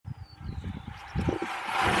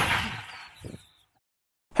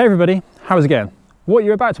Hey everybody, how's it going? What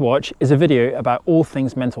you're about to watch is a video about all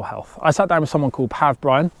things mental health. I sat down with someone called Pav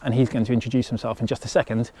Bryan, and he's going to introduce himself in just a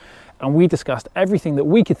second, and we discussed everything that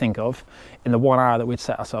we could think of in the 1 hour that we'd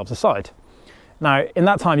set ourselves aside. Now, in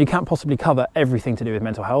that time, you can't possibly cover everything to do with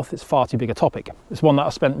mental health. It's far too big a topic. It's one that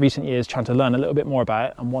I've spent recent years trying to learn a little bit more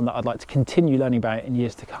about, and one that I'd like to continue learning about in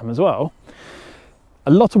years to come as well.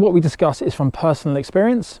 A lot of what we discuss is from personal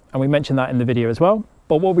experience, and we mentioned that in the video as well.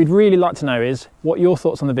 But what we'd really like to know is what your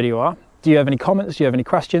thoughts on the video are. Do you have any comments? Do you have any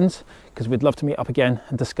questions? Because we'd love to meet up again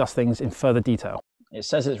and discuss things in further detail. It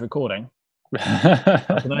says it's recording.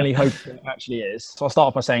 I can only hope it actually is. So I'll start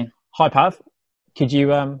off by saying, hi Pav, could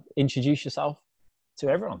you introduce yourself to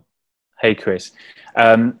everyone? Hey Chris.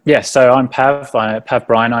 So I'm Pav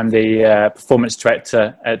Bryan. I'm the performance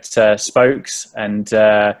director at Spokes, and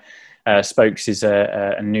Spokes is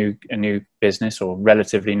a new business, or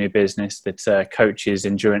relatively new business, that coaches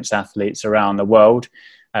endurance athletes around the world.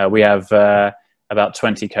 We have about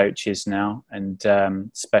 20 coaches now, and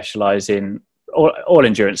specialise in all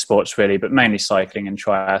endurance sports really, but mainly cycling and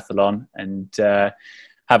triathlon, and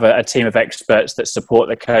have a team of experts that support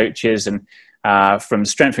the coaches, and from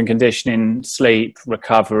strength and conditioning, sleep,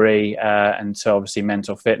 recovery, and so obviously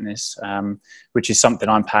mental fitness, which is something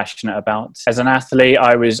I'm passionate about. As an athlete,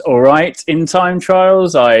 I was all right in time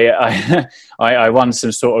trials. I won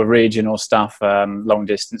some sort of regional stuff, long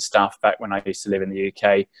distance stuff, back when I used to live in the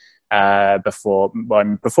UK. Before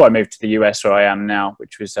I moved to the US, where I am now,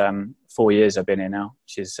 which was 4 years I've been here now,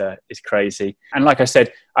 which is crazy. And like I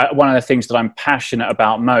said, one of the things that I'm passionate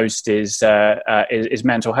about most is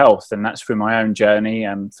mental health, and that's through my own journey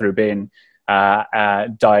and through being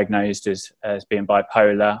diagnosed as being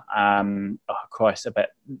bipolar. A bit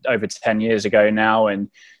over 10 years ago now, and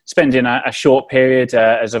spending a short period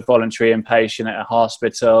as a voluntary inpatient at a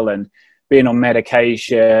hospital, and being on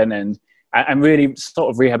medication, and really sort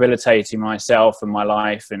of rehabilitating myself and my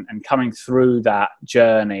life, and coming through that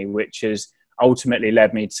journey, which has ultimately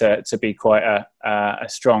led me to be quite a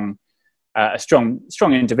strong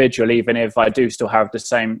individual, even if I do still have the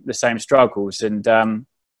same struggles. And I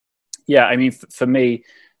mean, for me,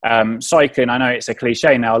 cycling, I know it's a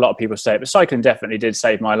cliche now, a lot of people say it, but cycling definitely did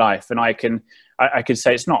save my life. And I could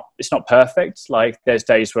say it's not perfect. Like, there's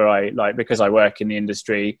days where because I work in the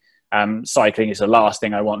industry, cycling is the last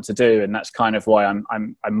thing I want to do, and that's kind of why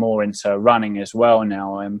I'm more into running as well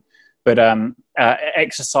now. But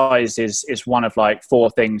exercise is one of like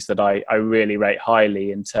 4 things that I really rate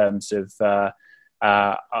highly in terms of my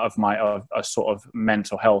sort of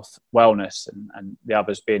mental health wellness, and the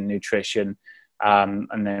others being nutrition,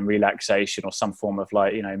 and then relaxation, or some form of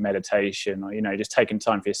meditation, or just taking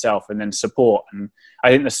time for yourself, and then support. And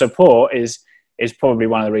I think the support is probably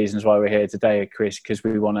one of the reasons why we're here today, Chris, because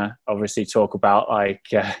we want to obviously talk about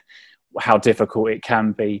how difficult it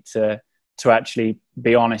can be to actually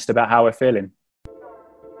be honest about how we're feeling.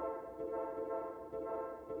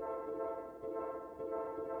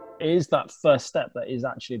 It is that first step that is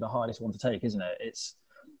actually the hardest one to take, isn't it?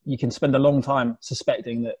 You can spend a long time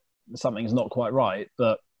suspecting that something's not quite right,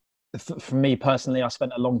 but for me personally, I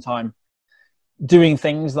spent a long time doing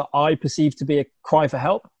things that I perceived to be a cry for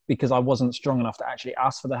help, because I wasn't strong enough to actually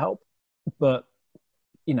ask for the help. But,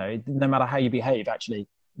 no matter how you behave, actually,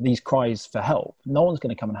 these cries for help, no one's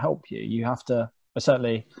going to come and help you. You have to,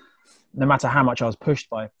 certainly, no matter how much I was pushed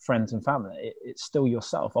by friends and family, it's still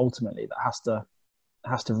yourself ultimately that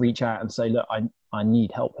has to reach out and say, look, I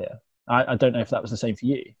need help here. I don't know if that was the same for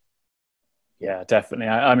you. Yeah, definitely.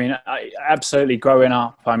 I mean, absolutely. Growing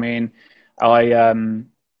up, I mean, I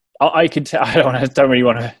could tell. I don't really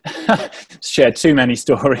want to share too many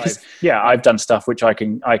stories. Yeah, I've done stuff which I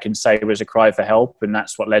can say was a cry for help, and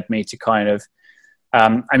that's what led me to kind of.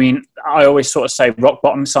 I mean, I always sort of say rock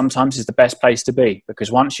bottom sometimes is the best place to be,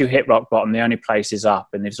 because once you hit rock bottom, the only place is up.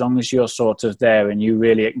 And as long as you're sort of there and you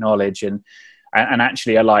really acknowledge and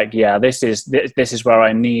actually are like, yeah, this is where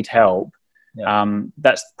I need help. Yeah.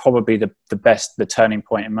 That's probably the turning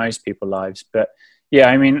point in most people's lives. But yeah,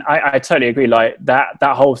 I mean, I totally agree. Like that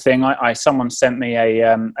whole thing, someone sent me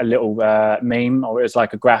a little meme, or it was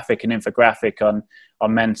like an infographic on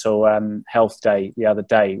Mental Health Day the other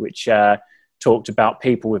day, which talked about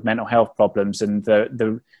people with mental health problems and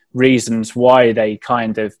the reasons why they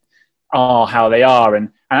kind of are how they are. And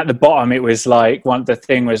at the bottom, it was like, the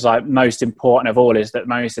thing was like, most important of all is that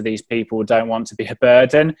most of these people don't want to be a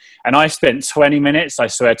burden. And I spent 20 minutes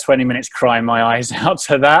crying my eyes out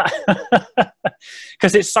to that,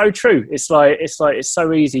 because it's so true. It's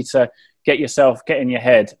so easy to get in your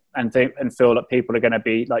head and think and feel that people are going to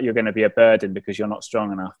be like, you're going to be a burden because you're not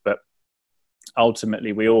strong enough. But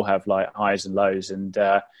ultimately we all have like highs and lows, and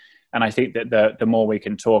And I think that the more we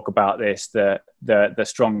can talk about this, the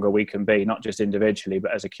stronger we can be, not just individually,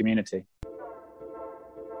 but as a community.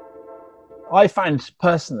 I found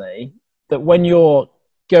personally that when you're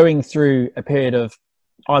going through a period of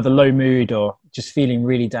either low mood or just feeling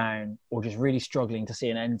really down or just really struggling to see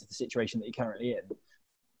an end to the situation that you're currently in,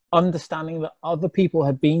 understanding that other people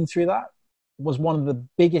had been through that was one of the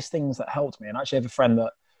biggest things that helped me. And I actually have a friend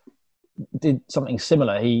that did something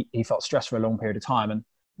similar. He felt stressed for a long period of time and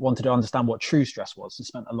wanted to understand what true stress was. He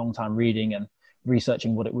spent a long time reading and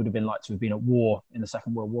researching what it would have been like to have been at war in the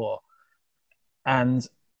Second World War. And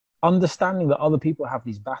understanding that other people have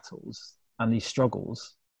these battles and these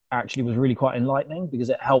struggles actually was really quite enlightening, because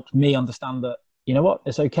it helped me understand that, you know what,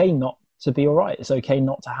 it's okay not to be all right. It's okay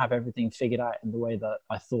not to have everything figured out in the way that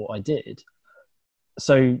I thought I did.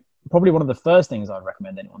 So probably one of the first things I'd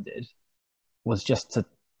recommend anyone did was just to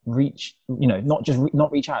reach,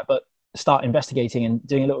 not reach out, but start investigating and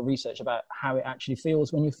doing a little research about how it actually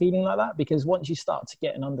feels when you're feeling like that. Because once you start to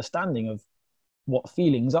get an understanding of what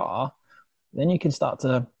feelings are, then you can start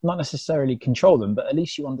to not necessarily control them, but at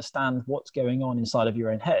least you understand what's going on inside of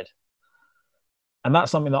your own head. And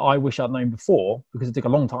that's something that I wish I'd known before, because it took a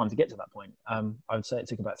long time to get to that point. I would say it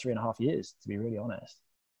took about 3.5 years, to be really honest.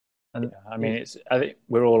 And I mean, I think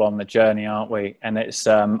we're all on the journey, aren't we? And it's,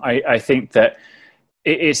 I think that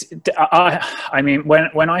it is, I mean,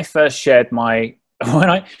 when I first shared my,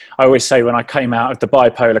 I always say when I came out of the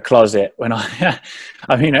bipolar closet, when I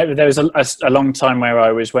mean, there was a long time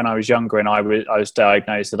where when I was younger and I was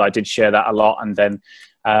diagnosed, that I did share that a lot. And then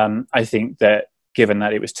I think that given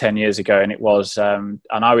that it was 10 years ago and it was, and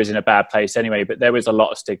I was in a bad place anyway, but there was a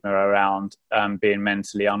lot of stigma around being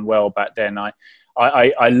mentally unwell back then.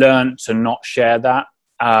 I learned to not share that.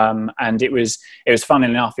 And it was fun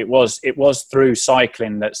enough. It was through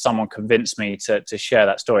cycling that someone convinced me to share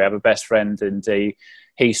that story. I have a best friend, and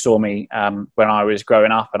he saw me when I was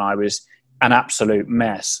growing up and I was an absolute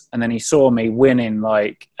mess. And then he saw me winning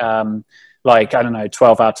like I don't know,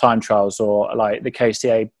 12-hour time trials or like the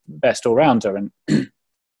KCA best all rounder.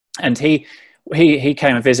 And he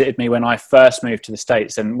came and visited me when I first moved to the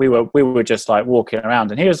States, and we were just like walking around,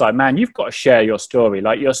 and he was like, man, you've got to share your story.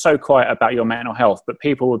 Like, you're so quiet about your mental health, but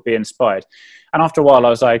people would be inspired. And after a while I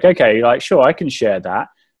was like, okay, like, sure, I can share that.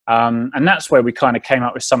 And that's where we kind of came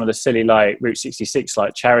up with some of the silly, like Route 66,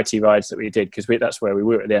 like charity rides that we did, because that's where we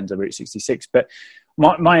were at the end of Route 66. But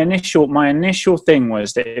my initial thing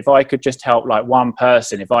was that if I could just help like one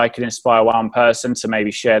person, if I could inspire one person to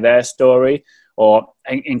maybe share their story, or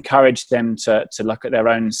encourage them to look at their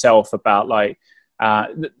own self about like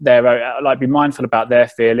be mindful about their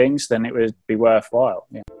feelings, then it would be worthwhile.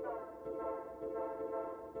 Yeah.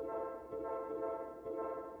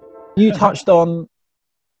 You touched on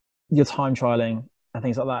your time trialing and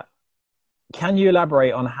things like that. Can you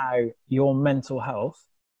elaborate on how your mental health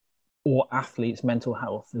or athletes' mental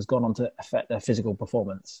health has gone on to affect their physical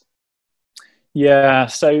performance? Yeah,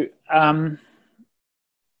 so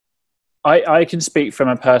I can speak from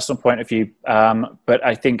a personal point of view, but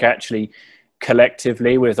I think actually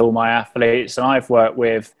collectively with all my athletes, and I've worked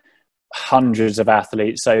with hundreds of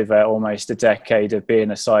athletes over almost a decade of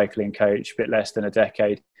being a cycling coach, a bit less than a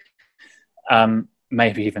decade,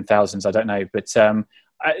 maybe even thousands, I don't know. But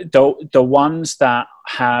the ones that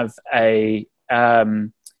have a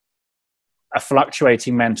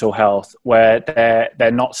fluctuating mental health, where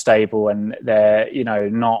they're not stable and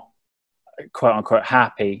they're not quote unquote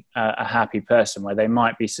happy, a happy person, where they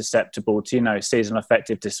might be susceptible to seasonal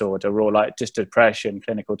affective disorder or like just depression,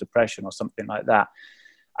 clinical depression or something like that.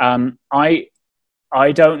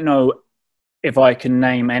 I don't know if I can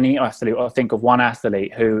name any athlete or think of one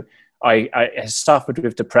athlete who has suffered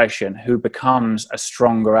with depression who becomes a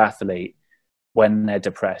stronger athlete when they're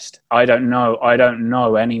depressed. I don't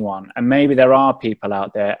know anyone, and maybe there are people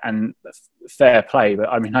out there, and fair play, but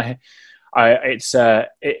I mean,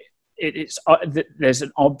 there's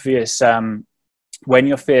an obvious when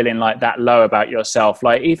you're feeling like that low about yourself,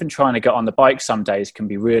 like even trying to get on the bike some days can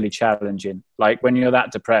be really challenging. Like when you're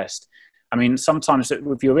that depressed, I mean, sometimes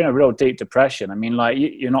if you're in a real deep depression, I mean, like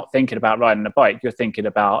you're not thinking about riding a bike, you're thinking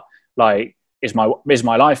about like, is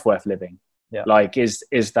my life worth living? Yeah. Like, is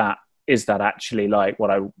that actually like what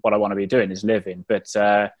I want to be doing is living? But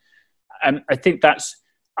and I think that's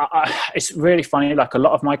it's really funny. Like a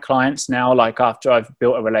lot of my clients now, like after I've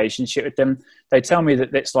built a relationship with them, they tell me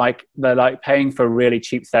that it's like they're like paying for a really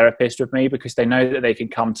cheap therapist with me, because they know that they can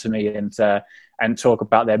come to me and talk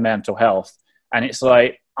about their mental health. And it's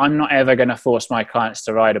like, I'm not ever going to force my clients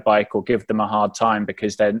to ride a bike or give them a hard time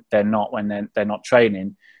because they're not when they're not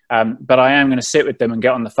training. But I am going to sit with them and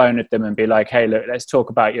get on the phone with them and be like, hey, look, let's talk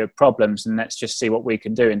about your problems and let's just see what we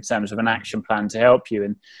can do in terms of an action plan to help you.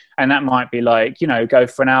 And that might be like, you know, go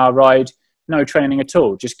for an hour ride, no training at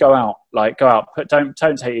all. Just go out, don't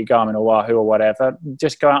take your Garmin or Wahoo or whatever.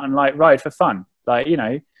 Just go out and like ride for fun. Like, you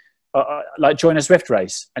know, like join a Zwift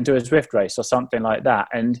race and do a Zwift race or something like that.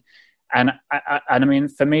 And I mean,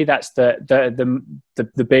 for me, that's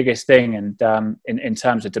the biggest thing. And in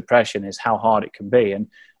terms of depression, is how hard it can be. And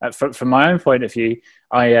from my own point of view,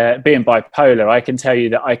 I being bipolar, I can tell you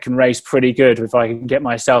that I can race pretty good if I can get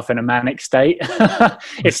myself in a manic state.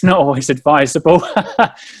 It's not always advisable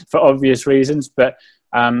for obvious reasons, but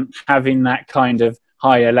having that kind of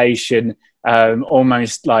high elation,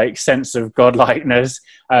 almost like sense of godlikeness,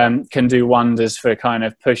 can do wonders for kind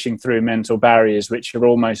of pushing through mental barriers which are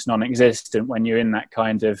almost non-existent when you're in that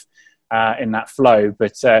kind of in that flow.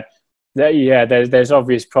 But there's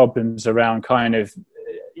obvious problems around kind of,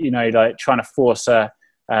 you know, like trying to force a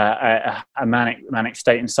manic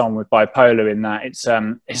state in someone with bipolar, in that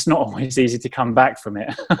it's not always easy to come back from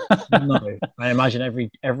it. No, I imagine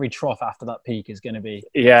every trough after that peak is going to be.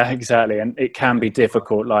 Yeah, exactly. And it can be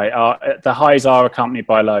difficult. Like the highs are accompanied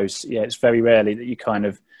by lows. Yeah, it's very rarely that you kind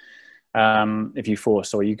of, if you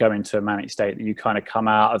force or you go into a manic state, that you kind of come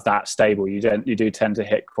out of that stable. You do tend to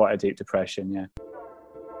hit quite a deep depression. Yeah.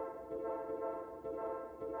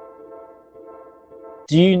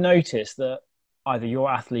 Do you notice that either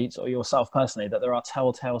your athletes or yourself personally, that there are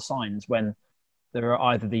telltale signs when there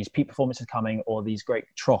are either these peak performances coming or these great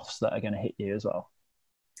troughs that are going to hit you as well?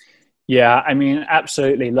 Yeah, I mean,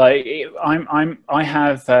 absolutely. Like I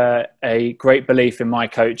have a great belief in my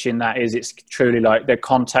coaching, that is, it's truly like their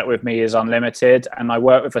contact with me is unlimited, and I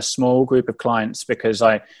work with a small group of clients because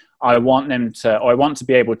I want them to, or I want to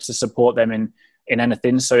be able to support them in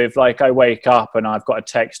anything. So if like I wake up and I've got a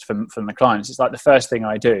text from the clients, it's like the first thing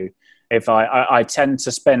I do. If I tend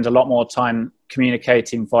to spend a lot more time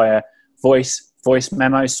communicating via voice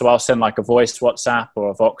memos. So I'll send like a voice WhatsApp or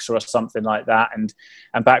a Voxer or something like that, and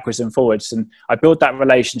backwards and forwards. And I build that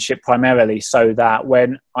relationship primarily so that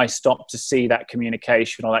when I stop to see that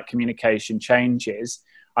communication or that communication changes,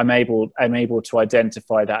 I'm able to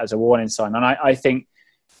identify that as a warning sign. And I think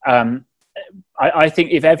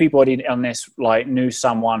if everybody on this like knew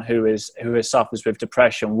someone who suffers with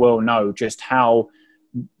depression, will know just how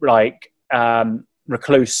like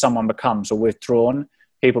recluse someone becomes, or withdrawn.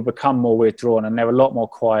 People become more withdrawn and they're a lot more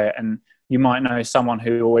quiet. And you might know someone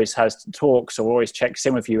who always has talks or always checks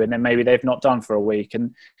in with you, and then maybe they've not done for a week,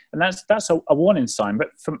 and that's a warning sign. But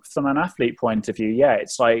from an athlete point of view, yeah,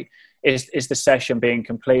 it's like, is the session being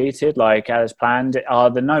completed like as planned? Are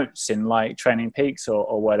the notes in like Training Peaks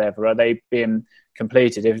or whatever, are they being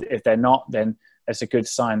completed? If they're not, then it's a good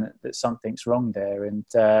sign that something's wrong there.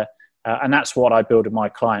 And that's what I build with my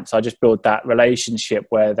clients. I just build that relationship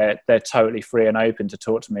where they're totally free and open to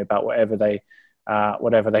talk to me about whatever they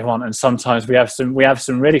want. And sometimes we have some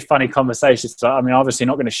really funny conversations. So, I mean, obviously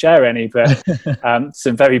not going to share any, but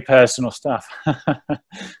some very personal stuff.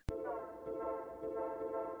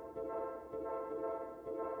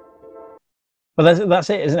 But that's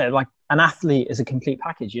it, isn't it? Like, an athlete is a complete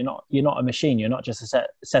package. You're not a machine. You're not just a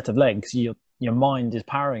set of legs. Your mind is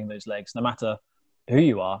powering those legs, no matter who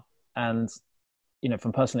you are. And, you know,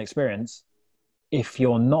 from personal experience, if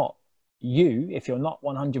you're not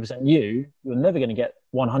 100% you, you're never going to get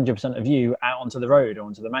 100% of you out onto the road or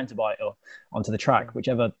onto the mountain bike or onto the track,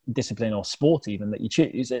 whichever discipline or sport even that you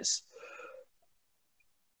choose.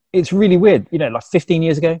 It's really weird. You know, like 15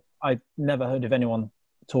 years ago, I never heard of anyone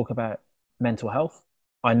talk about mental health.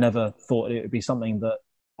 I never thought it would be something that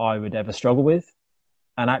I would ever struggle with.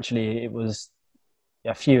 And actually, it was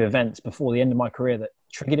a few events before the end of my career that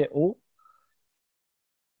triggered it all.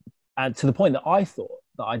 And to the point that I thought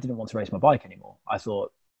that I didn't want to race my bike anymore. I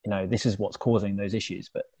thought, you know, this is what's causing those issues.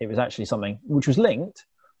 But it was actually something which was linked.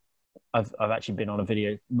 I've actually been on a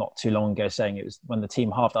video not too long ago saying it was when the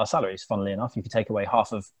team halved our salaries. Funnily enough, if you take away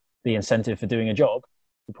half of the incentive for doing a job,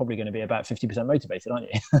 you're probably going to be about 50% motivated,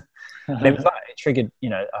 aren't you? And it was that, it triggered, you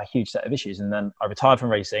know, a huge set of issues. And then I retired from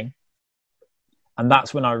racing. And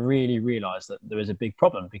that's when I really realized that there was a big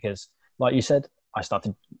problem, because like you said, I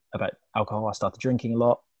started about alcohol. I started drinking a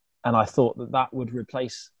lot. And I thought that would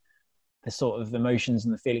replace the sort of emotions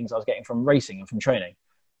and the feelings I was getting from racing and from training.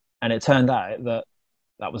 And it turned out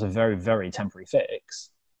that was a very, very temporary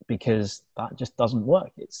fix, because that just doesn't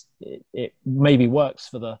work. It maybe works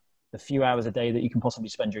for the few hours a day that you can possibly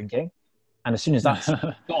spend drinking. And as soon as that's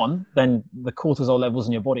gone, then the cortisol levels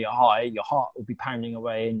in your body are high, your heart will be pounding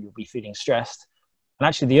away and you'll be feeling stressed. And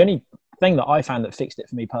actually the only thing that I found that fixed it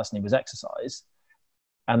for me personally was exercise.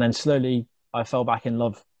 And then slowly I fell back in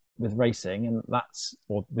love with racing, and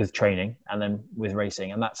or with training, and then with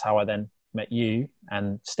racing, and that's how I then met you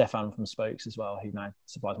and Stefan from Spokes as well, who now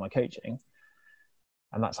supplies my coaching.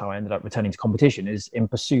 And that's how I ended up returning to competition, is in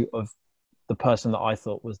pursuit of the person that I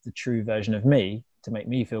thought was the true version of me to make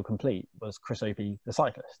me feel complete, was Chris Opie, the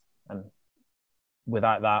cyclist. And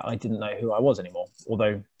without that, I didn't know who I was anymore.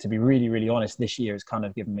 Although, to be really, really honest, this year has kind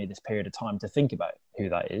of given me this period of time to think about who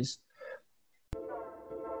that is.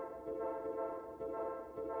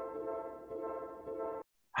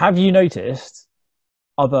 Have you noticed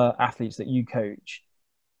other athletes that you coach,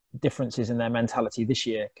 differences in their mentality this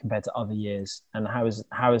year compared to other years? And how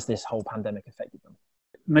has this whole pandemic affected them?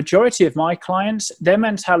 Majority of my clients, their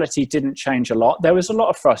mentality didn't change a lot. There was a lot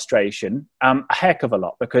of frustration, a heck of a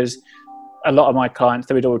lot, because a lot of my clients,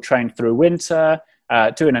 they would all train through winter,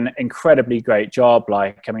 doing an incredibly great job.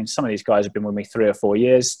 Like, I mean, some of these guys have been with me 3 or 4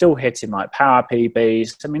 years, still hitting like power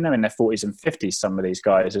PBs. I mean, they're in their 40s and 50s, some of these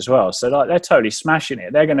guys as well. So like, they're totally smashing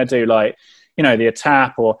it. They're going to do like, you know, the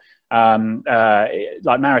Etap or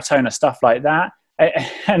like Maratona, stuff like that.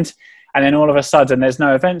 And then all of a sudden there's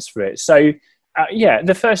no events for it. So yeah,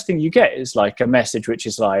 the first thing you get is like a message which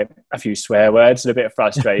is like a few swear words and a bit of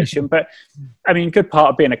frustration. But I mean, good part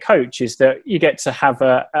of being a coach is that you get to have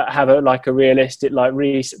a like a realistic like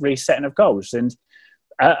resetting of goals. And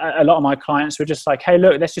a lot of my clients were just like, hey,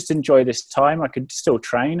 look, let's just enjoy this time. I could still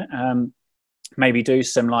train, maybe do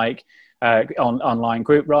some like online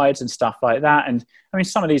group rides and stuff like that. And I mean,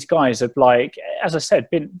 some of these guys have, like, as I said,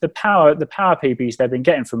 been the power PBs they've been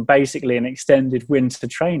getting from basically an extended winter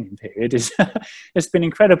training period is it's been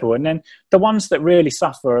incredible. And then the ones that really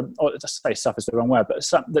suffer, or just say suffer is the wrong word, but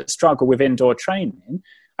some that struggle with indoor training,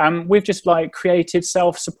 we've just like created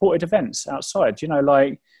self-supported events outside. You know,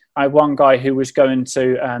 like I had one guy who was going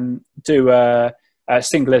to do a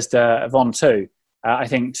Singles de Ventoux, I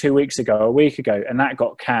think 2 weeks ago, a week ago, and that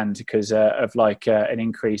got canned because of like an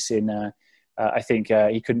increase in, I think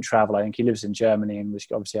he couldn't travel. I think he lives in Germany and was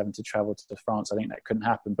obviously having to travel to France. I think that couldn't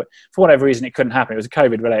happen, but for whatever reason, it couldn't happen. It was a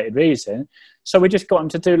COVID related reason. So we just got him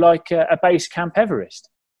to do like a base camp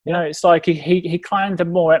Everest. You know, it's like he climbed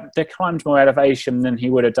more elevation than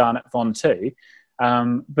he would have done at Ventoux.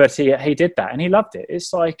 But he did that and he loved it.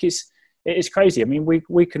 It's like, it is crazy. I mean,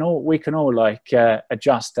 we can all like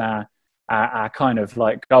adjust our kind of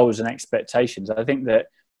like goals and expectations. I think that,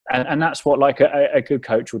 and that's what like a good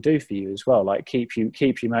coach will do for you as well. Like keep you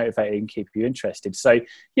motivated and keep you interested. So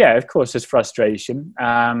yeah, of course there's frustration,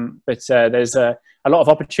 but there's a lot of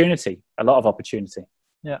opportunity.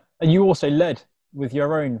 Yeah, and you also led with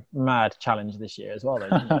your own mad challenge this year as well, though,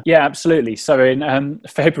 didn't you? Yeah, absolutely. So in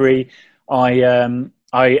February,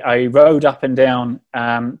 I rode up and down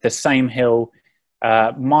the same hill,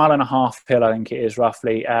 1.5 mile hill, I think it is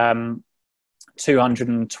roughly,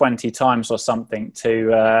 220 times or something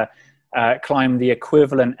to climb the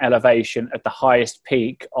equivalent elevation at the highest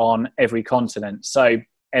peak on every continent. So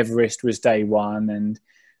Everest was day one, and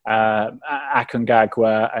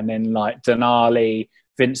Aconcagua, and then like Denali,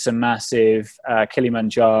 Vincent Massive,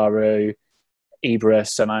 Kilimanjaro,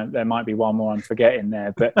 Elbrus, and there might be one more I'm forgetting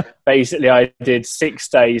there. But basically I did 6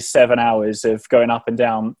 days, 7 hours of going up and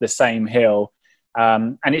down the same hill.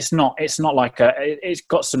 And it's not like it's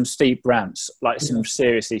got some steep ramps, like some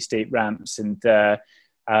seriously steep ramps. And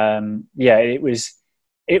yeah, it was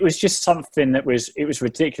just something that was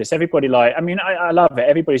ridiculous. Everybody, like, I mean, I love it.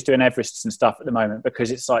 Everybody's doing Everest and stuff at the moment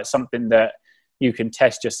because it's like something that you can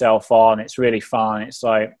test yourself on. It's really fun. It's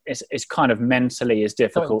like, it's kind of mentally as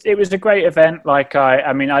difficult. It was a great event. Like,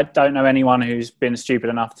 I mean, I don't know anyone who's been stupid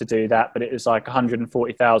enough to do that, but it was like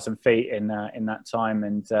 140,000 feet in that time.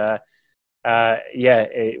 And, yeah,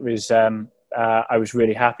 it was, I was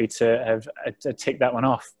really happy to have to tick that one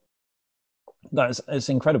off. It's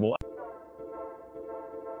incredible.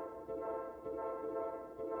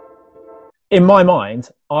 In my mind,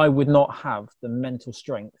 I would not have the mental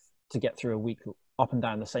strength to get through a week up and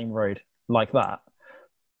down the same road like that.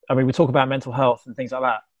 I mean, we talk about mental health and things like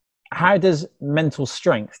that. How does mental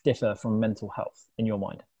strength differ from mental health in your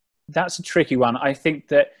mind? That's a tricky one. I think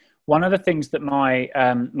that one of the things that my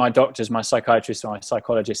doctors, my psychiatrists, my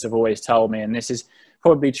psychologists have always told me, and this is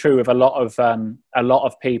probably true of a lot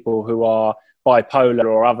of people who are bipolar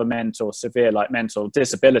or other severe mental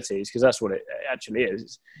disabilities, because that's what it actually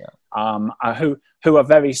is. Yeah. Who are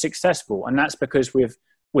very successful, and that's because we've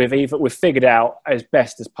figured out as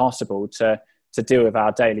best as possible to deal with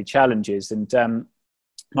our daily challenges. And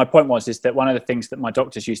my point is that one of the things that my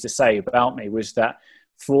doctors used to say about me was that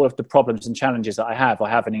for all of the problems and challenges that I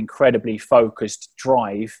have an incredibly focused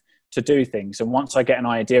drive to do things. And once I get an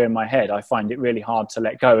idea in my head, I find it really hard to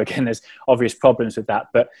let go. Again, there's obvious problems with that.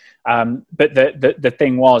 But the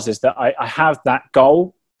thing is that I have that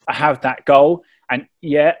goal. And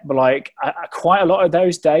yeah, but like quite a lot of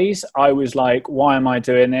those days, I was like, why am I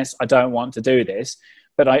doing this? I don't want to do this.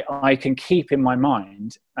 But I can keep in my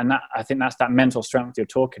mind, and that, I think that's that mental strength you're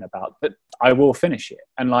talking about, that I will finish it.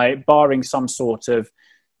 And like, barring some sort of,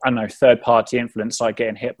 I don't know, third party influence, like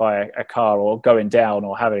getting hit by a car or going down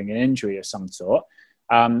or having an injury of some sort,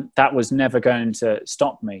 that was never going to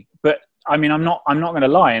stop me. But I mean, I'm not going to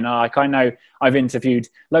lie. And like, I know I've interviewed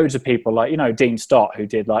loads of people, like, you know, Dean Stott, who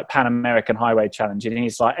did like Pan American Highway Challenge, and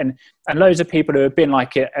he's like, and loads of people who have been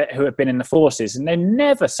like who have been in the forces, and they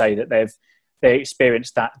never say that they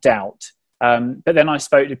experienced that doubt. But then I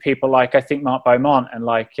spoke to people like, I think Mark Beaumont and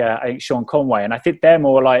like, I think Sean Conway, and I think they're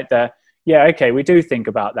more like yeah, okay, we do think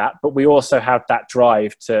about that, but we also have that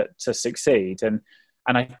drive to succeed. And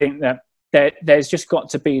I think that there's just got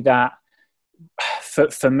to be that,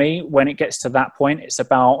 for me, when it gets to that point, it's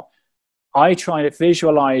about, I try to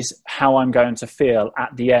visualize how I'm going to feel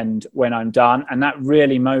at the end when I'm done. And that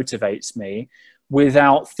really motivates me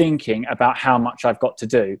without thinking about how much I've got to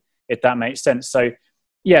do, if that makes sense. So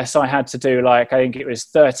yes, I had to do like, I think it was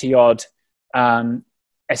 30 odd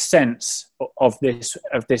ascents of this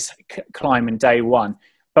climb in day one.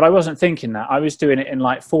 But I wasn't thinking that. I was doing it in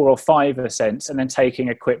like 4 or 5 ascents and then taking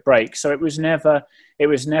a quick break. So it was never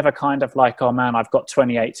kind of like, oh man, I've got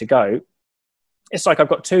 28 to go. It's like, I've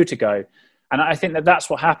got 2 to go. And I think that that's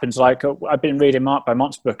what happens. Like, I've been reading Mark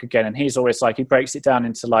Beaumont's book again, and he's always like, he breaks it down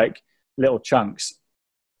into like little chunks.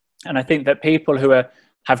 And I think that people who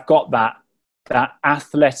have got that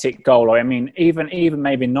athletic goal, or I mean, even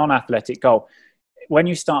maybe non-athletic goal, when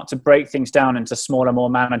you start to break things down into smaller, more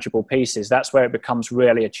manageable pieces, that's where it becomes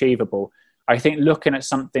really achievable. I think looking at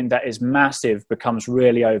something that is massive becomes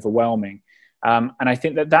really overwhelming. And I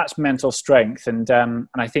think that that's mental strength. And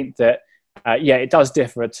I think that, yeah, it does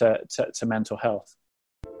differ to mental health.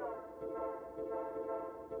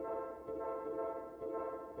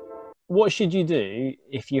 What should you do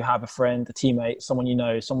if you have a friend, a teammate, someone you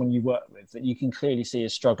know, someone you work with that you can clearly see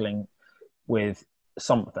is struggling with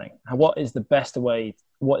something? What is the best way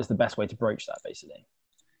to broach that, basically?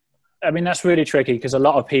 I mean, that's really tricky, because a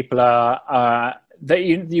lot of people are that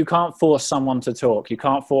you can't force someone to talk. You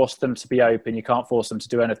can't force them to be open. You can't force them to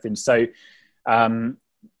do anything. So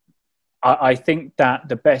I think that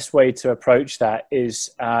the best way to approach that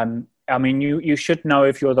is, I mean, you should know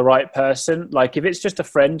if you're the right person. Like, if it's just a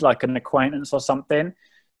friend, like an acquaintance or something,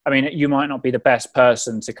 I mean, you might not be the best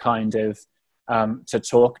person to kind of to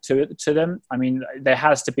talk to them. I mean, there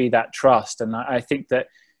has to be that trust. And I think that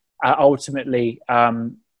ultimately,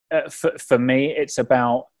 for me, it's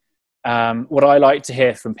about, what I like to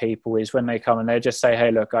hear from people is when they come and they just say,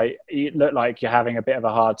 hey, look, you look like you're having a bit of a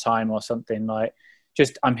hard time or something, like,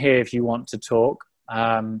 just, I'm here if you want to talk.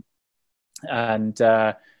 And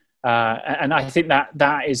I think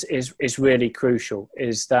that is really crucial,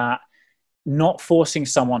 is that not forcing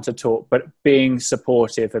someone to talk, but being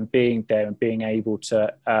supportive and being there and being able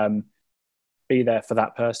to be there for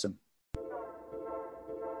that person.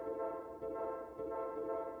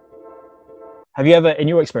 Have you ever, in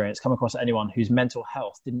your experience, come across anyone whose mental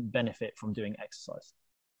health didn't benefit from doing exercise?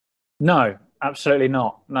 No, absolutely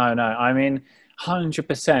not. No. I mean,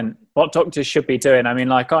 100% what doctors should be doing. I mean,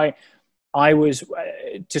 like I was,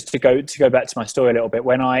 just to go back to my story a little bit,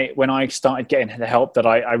 when I started getting the help that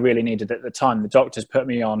I really needed at the time, the doctors put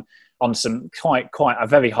me on some quite a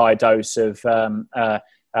very high dose of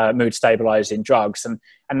mood stabilizing drugs, and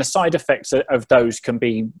the side effects of those can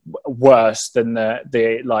be worse than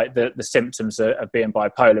the symptoms of being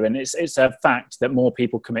bipolar. And it's a fact that more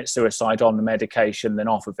people commit suicide on the medication than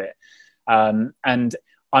off of it. And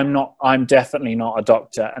I'm definitely not a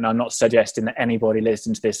doctor, and I'm not suggesting that anybody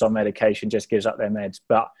listening to this on medication just gives up their meds.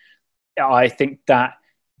 But I think that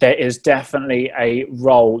there is definitely a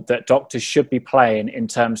role that doctors should be playing in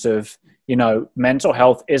terms of, you know, mental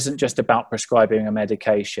health isn't just about prescribing a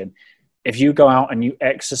medication. If you go out and you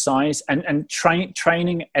exercise, and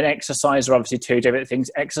training and exercise are obviously 2 different things.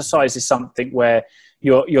 Exercise is something where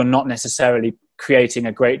you're not necessarily creating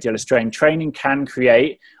a great deal of strain. Training can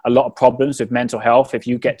create a lot of problems with mental health if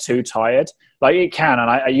you get too tired. Like, it can,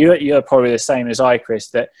 and you're probably the same as I, Chris,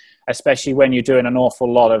 that especially when you're doing an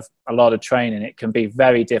awful lot of training, it can be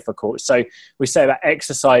very difficult. So we say about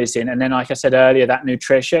exercising, and then, like I said earlier, that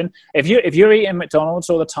nutrition. If you're eating McDonald's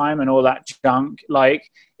all the time and all that junk,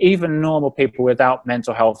 like, even normal people without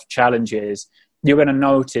mental health challenges, you're going to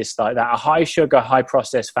notice like that. A high sugar, high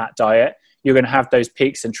processed fat diet, you're going to have those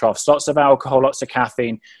peaks and troughs, lots of alcohol, lots of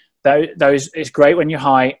caffeine. those it's great when you're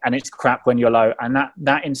high and it's crap when you're low, and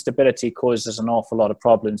that instability causes an awful lot of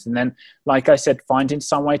problems. And then, like I said, finding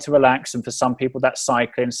some way to relax, and for some people that's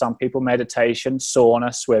cycling, some people meditation,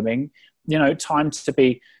 sauna, swimming, you know, time to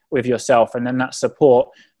be with yourself, and then that support.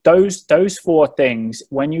 Those four things,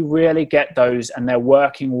 when you really get those and they're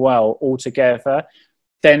working well all together,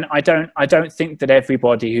 then I don't think that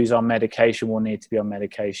everybody who's on medication will need to be on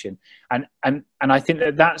medication. And I think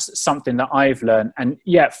that that's something that I've learned. And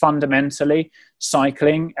yeah, fundamentally,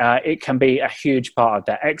 cycling, it can be a huge part of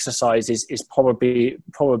that. Exercise is probably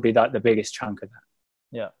like the biggest chunk of that.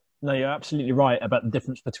 Yeah. No, you're absolutely right about the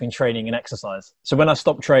difference between training and exercise. So when I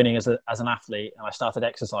stopped training as an athlete and I started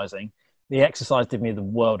exercising, the exercise did me the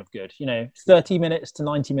world of good. You know, 30 minutes to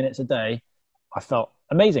 90 minutes a day, I felt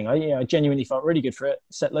amazing. I genuinely felt really good for it.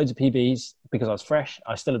 Set loads of PBs because I was fresh.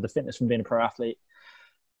 I still had the fitness from being a pro athlete.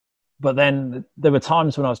 But then there were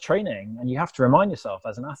times when I was training, and you have to remind yourself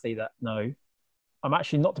as an athlete that, no, I'm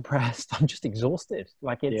actually not depressed. I'm just exhausted.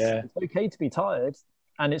 Like it's okay to be tired,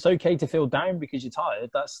 and it's okay to feel down because you're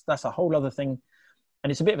tired. That's a whole other thing.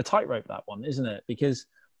 And it's a bit of a tightrope, that one, isn't it? Because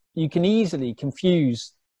you can easily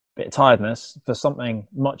confuse a bit of tiredness for something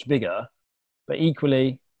much bigger, but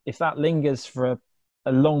equally, if that lingers for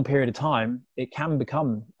a long period of time, it can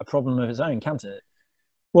become a problem of its own, can't it?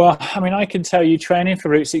 Well, I mean, I can tell you, training for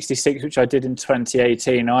Route 66, which I did in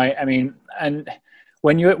 2018, I mean, and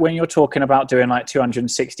when you're talking about doing like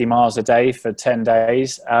 260 miles a day for 10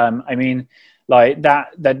 days, I mean, like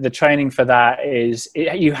the training for that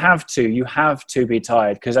you have to be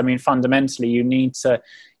tired, because I mean, fundamentally, you need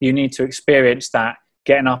to experience that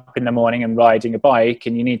getting up in the morning and riding a bike,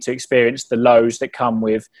 and you need to experience the lows that come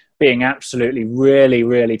with being absolutely really,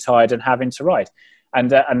 really tired and having to ride. And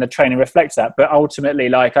the training reflects that. But ultimately,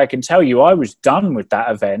 like, I can tell you, I was done with that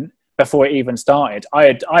event before it even started.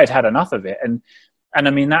 I had enough of it. And I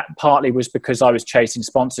mean, that partly was because I was chasing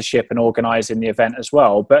sponsorship and organizing the event as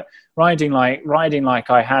well. But riding like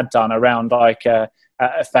I had done around like a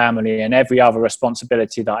family and every other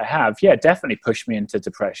responsibility that I have, yeah, definitely pushed me into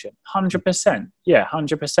depression. 100%. Yeah,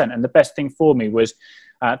 100%. And the best thing for me was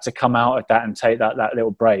to come out of that and take that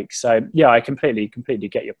little break. So yeah, I completely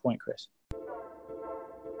get your point, Chris.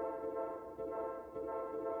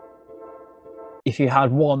 If you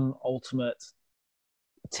had one ultimate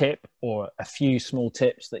tip or a few small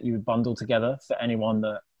tips that you would bundle together for anyone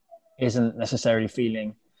that isn't necessarily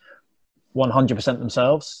feeling 100%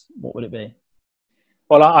 themselves, what would it be?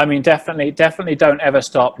 Well, I mean, definitely don't ever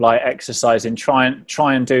stop like exercising. Try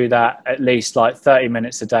and do that at least like 30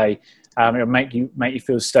 minutes a day. It'll make you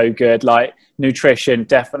feel so good. Like nutrition,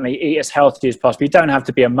 definitely eat as healthy as possible. You don't have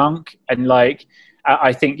to be a monk, and like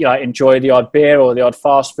I think like enjoy the odd beer or the odd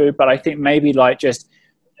fast food, but I think maybe like just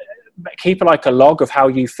keep like a log of how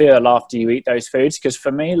you feel after you eat those foods. Because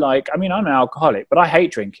for me, like, I mean, I'm an alcoholic, but I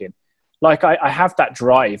hate drinking. Like I have that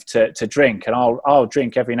drive to drink, and I'll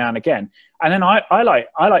drink every now and again. And then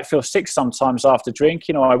I feel sick sometimes after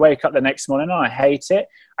drinking, or I wake up the next morning and I hate it.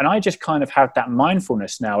 And I just kind of have that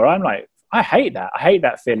mindfulness now where I'm like, I hate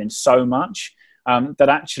that feeling so much, that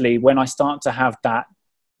actually when I start to have that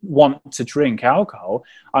want to drink alcohol,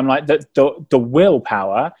 I'm like, the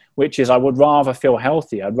willpower, which is I would rather feel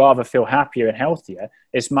healthier, I'd rather feel happier and healthier,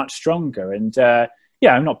 is much stronger. And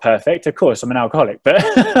yeah, I'm not perfect, of course, I'm an alcoholic, but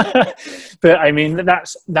but I mean,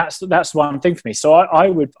 that's one thing for me. So I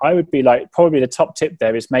would be like, probably the top tip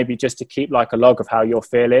there is maybe just to keep like a log of how you're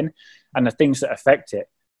feeling and the things that affect it.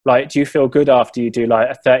 Like, do you feel good after you do like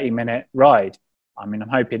a 30-minute ride? I mean, I'm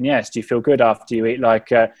hoping yes. Do you feel good after you eat like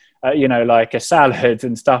like a salad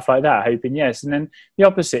and stuff like that? Hoping yes. And then the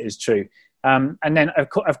opposite is true. And then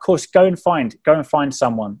of course, go and find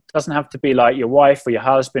someone. It doesn't have to be like your wife or your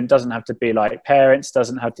husband. It doesn't have to be like parents. It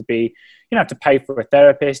doesn't have to be, you don't have to pay for a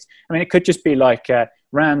therapist. I mean, it could just be like a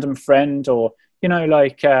random friend, or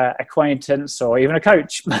like acquaintance, or even a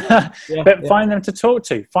coach. Find them to talk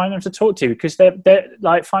to, because they're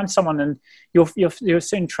like, find someone and you'll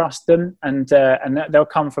soon trust them, and they'll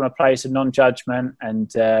come from a place of non-judgment, and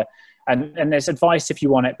there's advice if you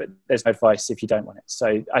want it, but there's no advice if you don't want it.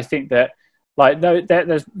 So I think that like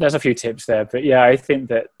there's a few tips there, but yeah, I think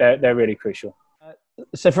that they're really crucial.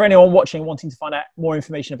 So for anyone watching wanting to find out more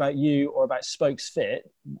information about you or about Spokes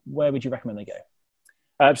Fit, where would you recommend they go?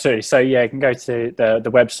 Absolutely. So yeah, you can go to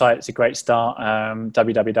the website. It's a great start,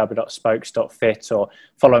 www.spokes.fit, or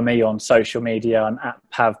follow me on social media. I'm at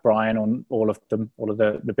Pav Bryan on all of the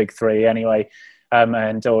big three anyway.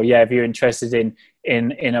 Or yeah, if you're interested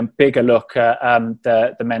in a bigger look at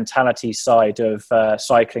the mentality side of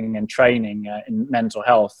cycling and training in mental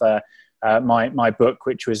health, my book,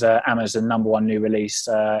 which was Amazon #1 new release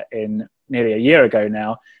in nearly a year ago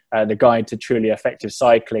now, the Guide to Truly Effective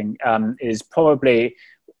Cycling, is probably,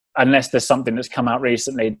 unless there's something that's come out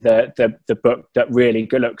recently, the book that really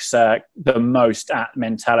looks the most at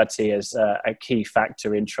mentality as a key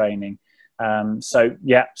factor in training. So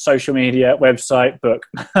yeah, social media, website, book.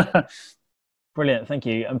 Brilliant, thank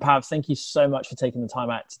you. And Pav, thank you so much for taking the time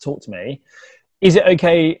out to talk to me. Is it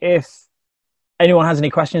okay if anyone has any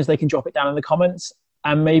questions, they can drop it down in the comments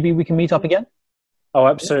and maybe we can meet up again? Oh,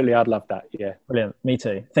 absolutely. I'd love that. Yeah. Brilliant. Me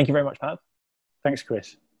too. Thank you very much, Pav. Thanks,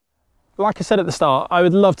 Chris. Like I said at the start, I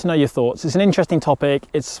would love to know your thoughts. It's an interesting topic.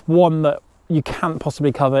 It's one that you can't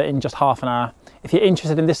possibly cover in just half an hour. If you're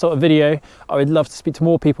interested in this sort of video, I would love to speak to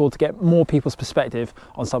more people to get more people's perspective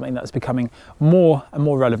on something that's becoming more and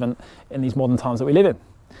more relevant in these modern times that we live in.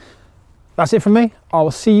 That's it from me. I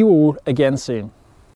will see you all again soon.